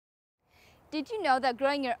Did you know that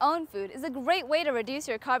growing your own food is a great way to reduce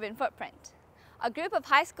your carbon footprint? A group of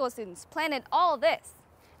high school students planted all this,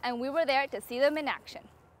 and we were there to see them in action.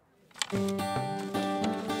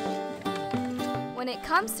 When it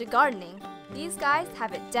comes to gardening, these guys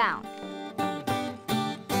have it down.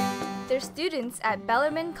 They're students at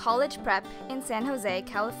Bellarmine College Prep in San Jose,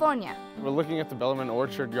 California. We're looking at the Bellarmine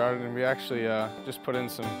Orchard Garden, and we actually just put in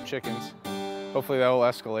some chickens. Hopefully that will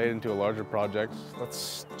escalate into a larger project.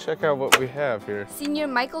 Let's check out what we have here. Senior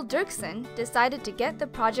Michael Dirksen decided to get the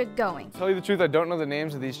project going. To tell you the truth, I don't know the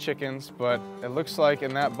names of these chickens, but it looks like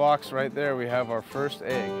in that box right there we have our first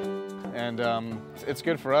egg. And it's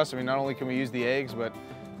good for us. I mean, not only can we use the eggs, but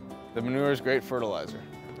the manure is great fertilizer.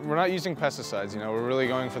 We're not using pesticides, we're really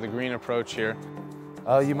going for the green approach here.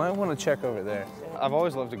 You might want to check over there. I've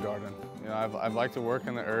always loved to garden. I've liked to work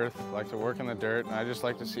in the earth, like to work in the dirt, and I just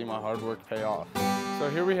like to see my hard work pay off. So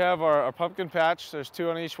here we have our pumpkin patch. There's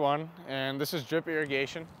 2 on each one, and this is drip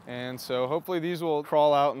irrigation. And so hopefully these will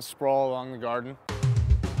crawl out and sprawl along the garden.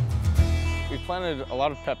 We planted a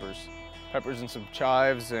lot of peppers and some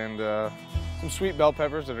chives and some sweet bell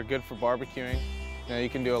peppers that are good for barbecuing. You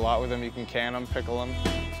can do a lot with them. You can can them, pickle them.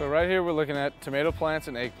 So right here we're looking at tomato plants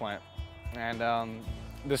and eggplant. And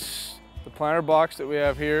the planter box that we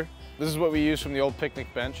have here, this is what we use from the old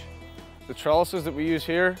picnic bench. The trellises that we use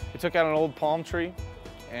here, we took out an old palm tree,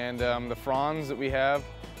 and the fronds that we have,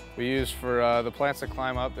 we use for the plants that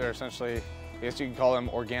climb up. They're essentially, I guess you can call them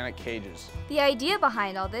organic cages. The idea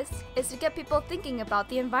behind all this is to get people thinking about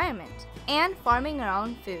the environment and farming our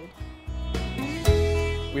own food.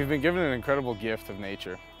 We've been given an incredible gift of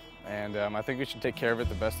nature, and I think we should take care of it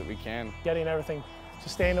the best that we can. Getting everything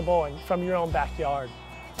sustainable and from your own backyard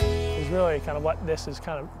is really kind of what this is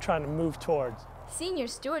kind of trying to move towards. Senior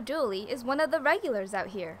Stuart Dooley is one of the regulars out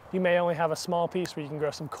here. You may only have a small piece where you can grow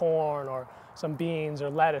some corn or some beans or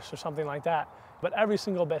lettuce or something like that, but every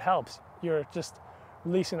single bit helps. You're just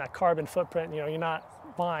releasing that carbon footprint. You're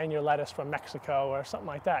not buying your lettuce from Mexico or something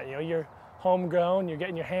like that. You're homegrown, you're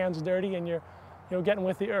getting your hands dirty, and you're getting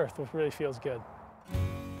with the earth, which really feels good.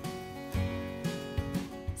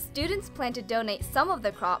 Students plan to donate some of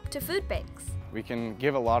the crop to food banks. We can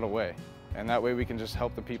give a lot away, and that way we can just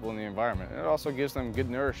help the people in the environment. And it also gives them good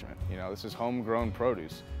nourishment. This is homegrown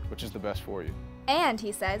produce, which is the best for you. And,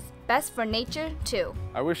 he says, best for nature, too.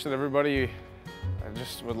 I wish that everybody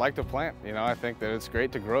just would like to plant. I think that it's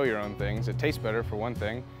great to grow your own things. It tastes better, for one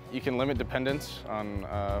thing. You can limit dependence on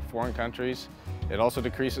foreign countries. It also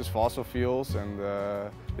decreases fossil fuels and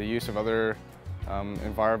the use of other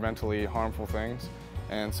environmentally harmful things.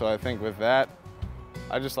 And so I think with that,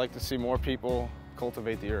 I just like to see more people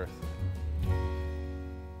cultivate the earth.